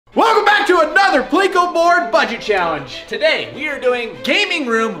another Plinko board budget challenge. Today, we are doing gaming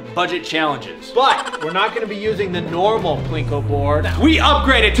room budget challenges. But we're not going to be using the normal Plinko board. We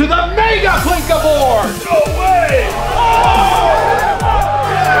upgraded to the Mega Plinko board! No way!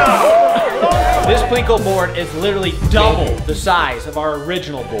 This Plinko board is literally double the size of our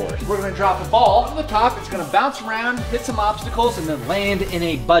original board. We're gonna drop a ball from the top, it's gonna bounce around, hit some obstacles, and then land in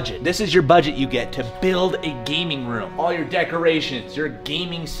a budget. This is your budget you get to build a gaming room. All your decorations, your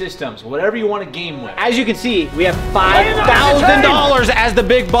gaming systems, whatever you want to game with. As you can see, we have $5,000 as the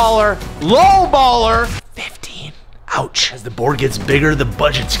big baller. Low baller, 15. Ouch. As the board gets bigger, the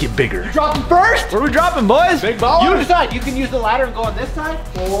budgets get bigger. You dropping first? Where are we dropping, boys? Big baller? You decide. You can use the ladder and go on this side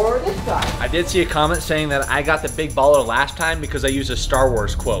or this side. I did see a comment saying that I got the big baller last time because I used a Star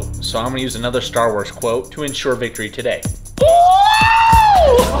Wars quote. So I'm gonna use another Star Wars quote to ensure victory today. What?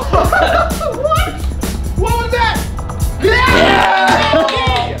 What was that? Yeah!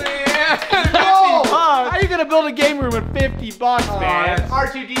 How are you gonna build a game room at 50 bucks, man?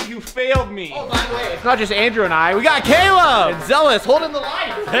 R2D, you failed me. Oh, by the way, it's not just Andrew and I. We got Caleb and Zealous holding the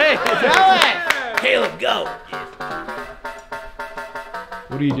lights. Hey, Zealous! Caleb, go.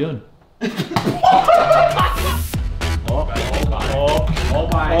 What are you doing?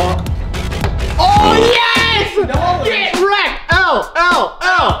 Oh, yes! No, get wrecked! Ow, ow,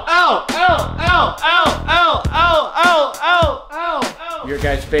 ow, ow, ow, ow, ow, ow, ow, ow, ow, ow, ow. Your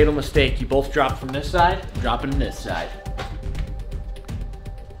guys' fatal mistake. You both dropped from this side, dropping this side.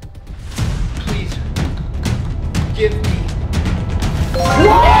 Please, give me.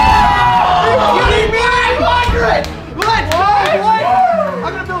 Whoa! Are you kidding me? 500! What?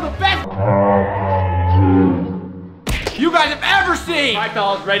 I'm gonna build the best you guys have ever seen! All right,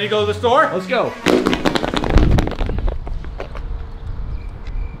 fellas, ready to go to the store? Let's go.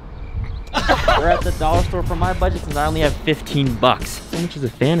 We're at the dollar store for my budget since I only have 15 bucks. How much is a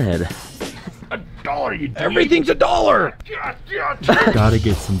fan head? $1, you everything's $1! Gotta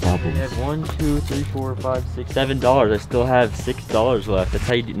get some bubbles. I have $1, 2, 3, 4, 5, 6, $7. I still have $6 left. That's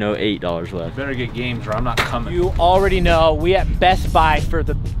how you know $8 left. Better get games or I'm not coming. You already know we at Best Buy for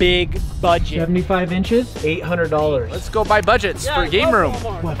the big budget. 75 inches, $800. Let's go buy budgets for a game room.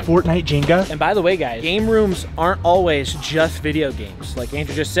 What, Fortnite Jenga? And by the way, guys, game rooms aren't always just video games. Like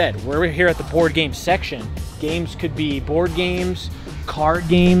Andrew just said, we're here at the board game section. Games could be board games, card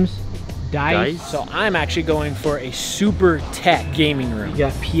games, dice. So I'm actually going for a super tech gaming room. You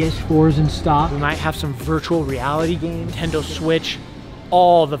got PS4s in stock. We might have some virtual reality games, Nintendo Switch,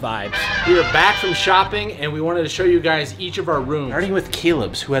 all the vibes. We are back from shopping and we wanted to show you guys each of our rooms. Starting with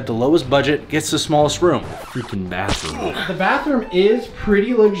Caleb's, who had the lowest budget, gets the smallest room. Freaking bathroom. The bathroom is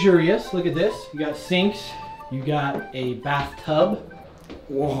pretty luxurious. Look at this. You got sinks. You got a bathtub.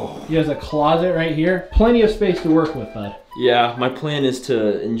 Whoa. He has a closet right here. Plenty of space to work with, bud. Yeah, my plan is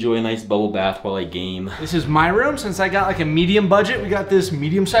to enjoy a nice bubble bath while I game. This is my room. Since I got like a medium budget, we got this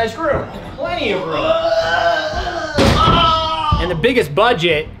medium-sized room. Plenty of room. And the biggest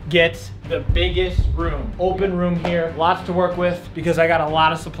budget gets the biggest room. Open room here, lots to work with because I got a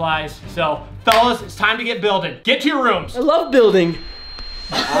lot of supplies. So fellas, it's time to get building. Get to your rooms. I love building.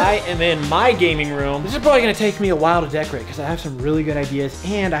 I am in my gaming room. This is probably gonna take me a while to decorate because I have some really good ideas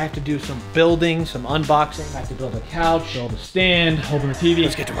and I have to do some building, some unboxing. I have to build a couch, build a stand, open a TV.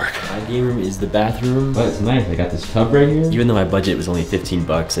 Let's get to work. My game room is the bathroom, but it's nice. I got this tub right here. Even though my budget was only 15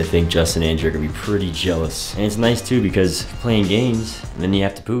 bucks, I think Justin and Andrew are gonna be pretty jealous. And it's nice too because playing games, and then you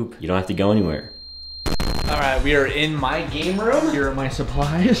have to poop. You don't have to go anywhere. All right, we are in my game room. Here are my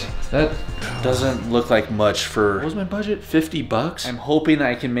supplies. That doesn't look like much for, what was my budget? 50 bucks? I'm hoping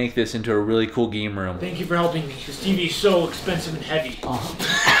I can make this into a really cool game room. Thank you for helping me. This TV is so expensive and heavy.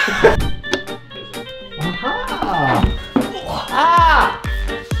 Ah!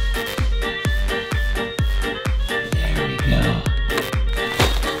 There we go.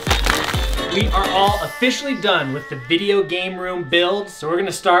 We are all officially done with the video game room build. So we're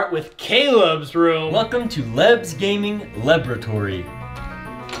gonna start with Caleb's room. Welcome to Leb's Gaming Laboratory.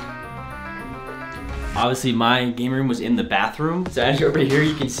 Obviously, my game room was in the bathroom. So as you're over here,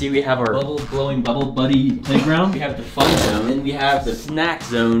 you can see we have our bubble-blowing bubble buddy playground. We have the fun zone, and we have the snack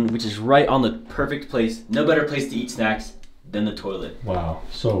zone, which is right on the perfect place. No better place to eat snacks than the toilet. Wow,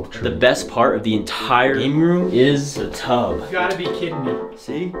 so true. The best part of the entire game room is the tub. You gotta be kidding me.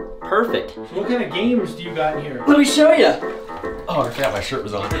 See? Perfect. What kind of games do you got in here? Let me show you. Oh, I forgot my shirt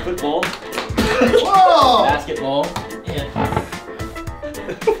was on. Football. Whoa! Basketball. And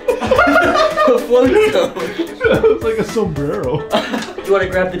a float zone. It's like a sombrero. You want to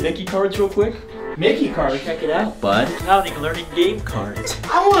grab the Mickey cards real quick? Mickey cards. Check it out, bud. Now they're learning game cards.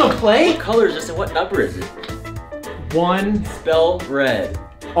 I wanna play. What color is this and what number is it? 1. Spell red.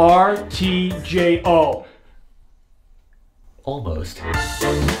 RTJO. Almost.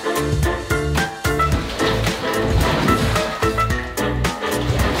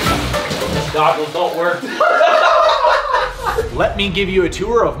 Goggles don't work. Let me give you a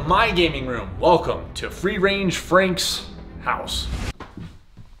tour of my gaming room. Welcome to Free Range Frank's house.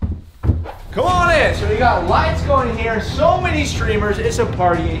 Come on in. So we got lights going here, so many streamers. It's a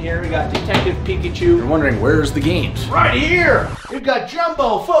party in here. We got Detective Pikachu. You're wondering, where's the games? Right here. We've got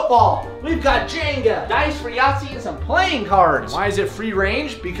Jumbo Football. We've got Jenga, dice for Yahtzee, and some playing cards. Why is it free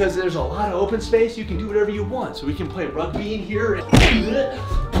range? Because there's a lot of open space. You can do whatever you want. So we can play rugby in here.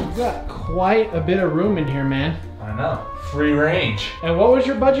 You've got quite a bit of room in here, man. I know. Free range. And what was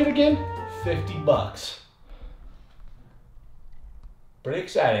your budget again? $50. Pretty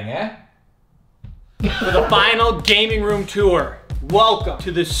exciting, eh? For the final gaming room tour, welcome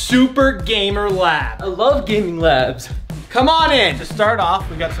to the Super Gamer Lab. I love gaming labs. Come on in. To start off,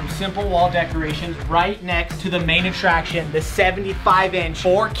 we got some simple wall decorations right next to the main attraction, the 75-inch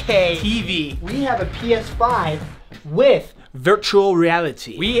 4K TV. We have a PS5 with virtual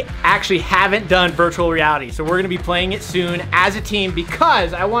reality. We actually haven't done virtual reality, so we're gonna be playing it soon as a team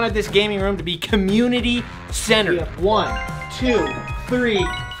because I wanted this gaming room to be community centered. We have 1, 2, 3,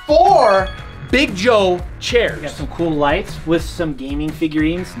 4 Big Joe chairs. We got some cool lights with some gaming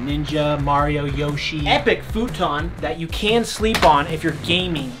figurines, Ninja, Mario, Yoshi. Epic futon that you can sleep on if you're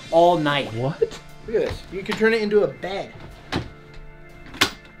gaming all night. What? Look at this. You can turn it into a bed.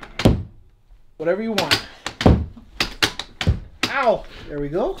 Whatever you want. Ow! There we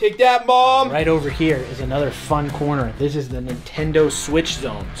go. Take that, Mom! Right over here is another fun corner. This is the Nintendo Switch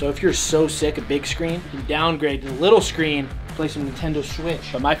zone. So if you're so sick of big screen, you can downgrade to the little screen, play some Nintendo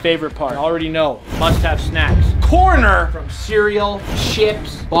Switch. But my favorite part, I already know, must have snacks. Corner from cereal,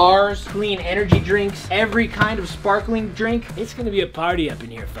 chips, bars, clean energy drinks, every kind of sparkling drink. It's gonna be a party up in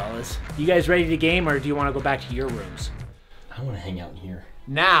here, fellas. You guys ready to game or do you wanna go back to your rooms? I want to hang out in here.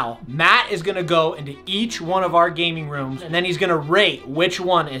 Now, Matt is gonna go into each one of our gaming rooms and then he's gonna rate which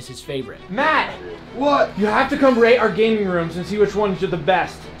one is his favorite. Matt! What? You have to come rate our gaming rooms and see which ones are the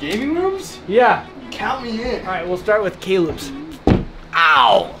best. Gaming rooms? Yeah. Count me in. All right, we'll start with Caleb's.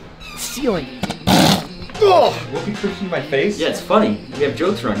 Ow! Ceiling. Oh! Will be pushing my face? Yeah, it's funny. We have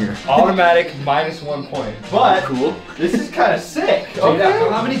jokes around here. Automatic -1 point. But Cool. this is kind of sick. Okay. So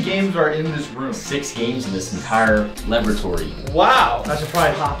how many games are in this room? 6 games in this entire laboratory. Wow. I should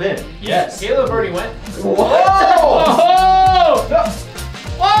probably hop in. Yes. Caleb already went. Whoa! Oh! No.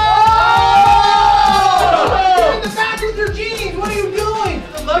 Get in the back with your jeans! What are you doing?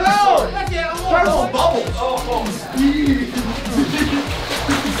 No! Start with bubbles.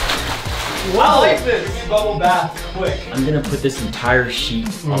 I like this. Give me bubble bath quick. I'm gonna put this entire sheet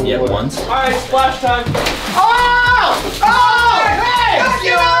on me at once. Alright, splash time. Oh! Oh! Hey!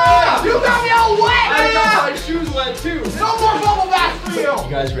 You got me all wet! I got my shoes wet too. No more bubble bath for you! You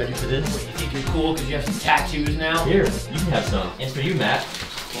guys ready for this? You think you're cool because you have some tattoos now? Here, you can have some. And for you, Matt.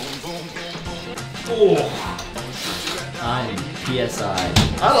 Oh. I'm PSI.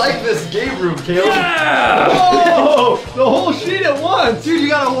 I like this game room, Caleb. Yeah! Oh! The whole sheet at once! Dude, you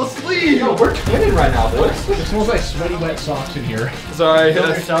got a whole sleeve! Yo, we're twinning right now, boys. It smells like sweaty wet socks in here. Sorry,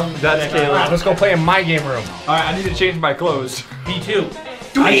 that's Caleb. Alright, let's go play in my game room. Alright, I need to change my clothes. B2.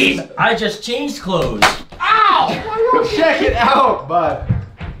 I just changed clothes. Ow! Check it out, bud.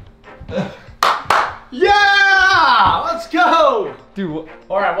 Yeah! Let's go! Dude,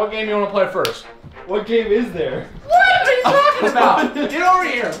 Alright, what game you want to play first? what game is there? What are you talking about? Get over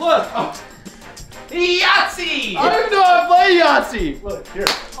here. Look. Yahtzee! I don't even know how to play Yahtzee! Look, here.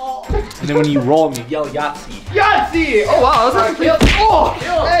 And then when you roll, you yell Yahtzee. Yahtzee! Oh wow, that's actually pretty... Oh!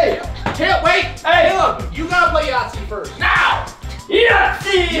 Caleb. Hey! Caleb, wait! Hey! Caleb, you gotta play Yahtzee first. Now!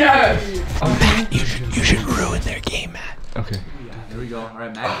 Yahtzee! Yes! Matt, you should ruin their game, Matt. Okay. Here we go. All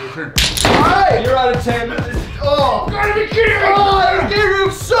right, Matt, your turn. Alright! You're out of 10. Oh! Gotta be kidding me! Oh, this game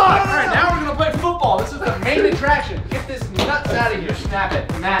room sucks! All right, now we're gonna play football. This is the main attraction. Get this nuts out of here. Snap it.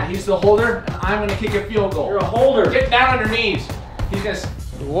 Matt, he's the holder, and I'm gonna kick a field goal. You're a holder. Get down on your knees. He's gonna.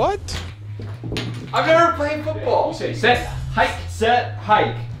 What? I've never played football. You say set, hike. Set,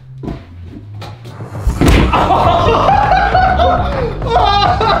 hike. Are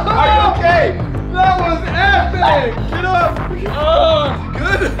you okay? That was epic! Get up!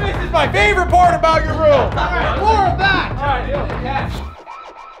 Good? This is my favorite part about your room. All right, more of that. All right, catch.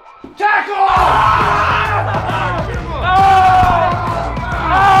 Tackle!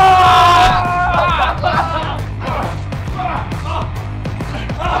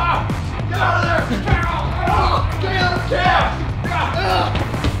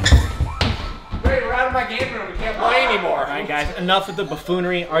 enough of the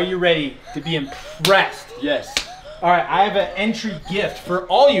buffoonery. Are you ready to be impressed? Yes. All right, I have an entry gift for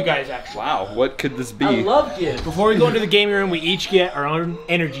all you guys, actually. Wow, what could this be? I love gifts. Before we go into the gaming room, we each get our own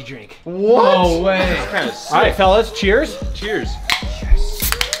energy drink. What? No way. That's kind of sick. All right, fellas, cheers. Cheers.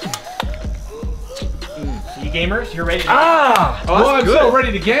 You gamers, you're ready to Ah! Oh, I'm good. so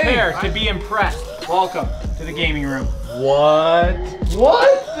ready to game. prepare to be impressed. Welcome to the gaming room. What?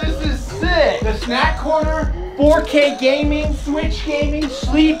 What? This is sick. The snack corner, 4K gaming, Switch gaming,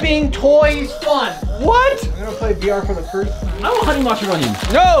 sleeping, toys, fun. What? I'm gonna play VR for the first time. I want honey matcha running.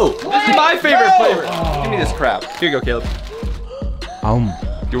 No! This is my favorite No! flavor. Give me this crap. Here you go, Caleb.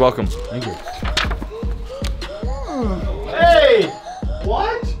 You're welcome. Thank you. Hey!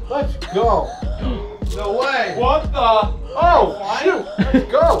 What? Let's go. No way. What the? Oh, shoot. Let's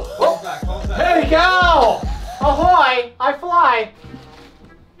go. Oh. Hey, go! Ahoy! I fly!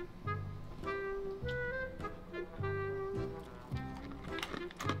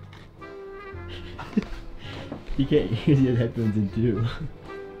 You can't use your headphones in too.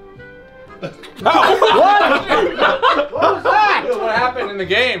 What was that? What happened in the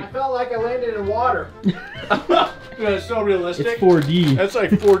game? I felt like I landed in water. That's so realistic. It's 4D. That's like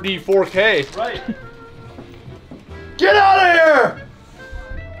 4D, 4K. Right. Get out of here!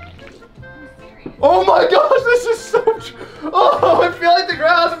 Oh my gosh, this is so... Oh, I feel like the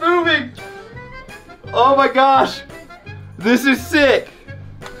ground's moving. Oh my gosh. This is sick.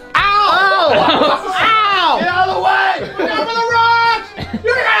 Ow! Ow! Get out of the way! Get out of the rocks!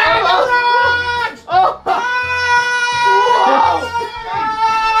 You're out of the rocks! Oh!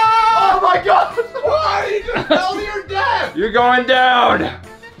 Oh my gosh! Why? You just fell to your death! You're going down! Can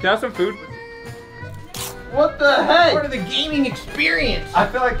I have some food? What the heck? Part of the gaming experience. I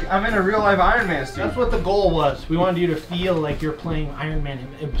feel like I'm in a real life Iron Man suit. That's what the goal was. We wanted you to feel like you're playing Iron Man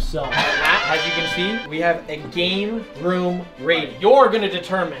himself. Matt, as you can see, we have a game room rating. You're going to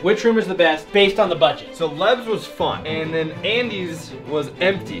determine which room is the best based on the budget. So Leb's was fun, and then Andy's was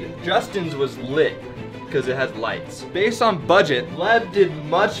empty. Justin's was lit because it has lights. Based on budget, Leb did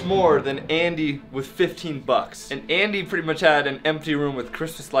much more than Andy with 15 bucks. And Andy pretty much had an empty room with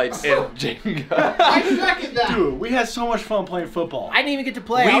Christmas lights and Jenga. I second that. Dude, we had so much fun playing football. I didn't even get to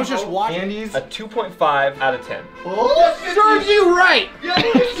play. I was just watching. Andy's a 2.5 out of 10. Oh, serves you right. Yeah,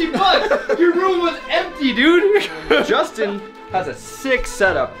 50 bucks. Your room was empty, dude. Justin has a sick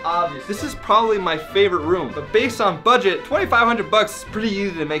setup, obviously. This is probably my favorite room, but based on budget, 2,500 bucks is pretty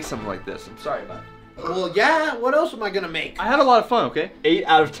easy to make something like this. I'm sorry about it. Well, yeah. What else am I gonna make? I had a lot of fun, okay? 8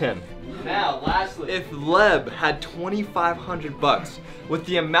 out of 10. Now, lastly. If Leb had 2,500 bucks, with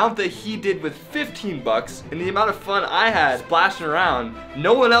the amount that he did with 15 bucks, and the amount of fun I had splashing around,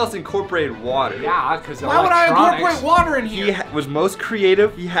 no one else incorporated water. Yeah, because Why would I incorporate water in He here? was most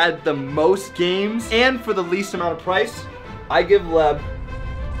creative, he had the most games, and for the least amount of price, I give Leb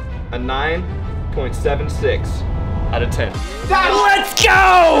a 9.76 out of 10. Let's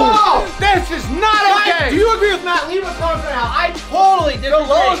go! This is not okay! Do you agree with Matt? Leave a comment right now. I totally disagree. The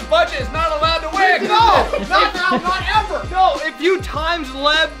lowest budget is not allowed to win! No! Not now, not ever! No, if you times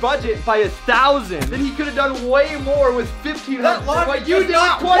Leb's budget by 1,000, then he could have done way more with 1,500. That logic But you does did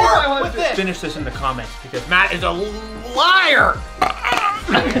not 2,500. work with this. Finish this in the comments because Matt is a liar.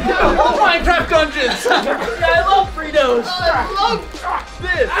 Minecraft Dungeons! I love Fritos. I love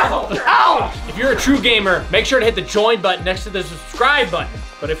this. Ow! If you're a true gamer, make sure to hit the join button next to the subscribe button.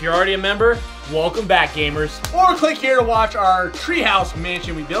 But if you're already a member, welcome back, gamers. Or click here to watch our treehouse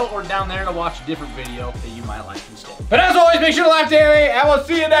mansion we built, or down there to watch a different video that you might like instead. But as always, make sure to laugh daily, and we'll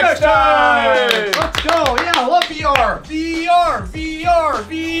see you next time. Let's go. Yeah, I love VR. VR, VR,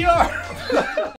 VR.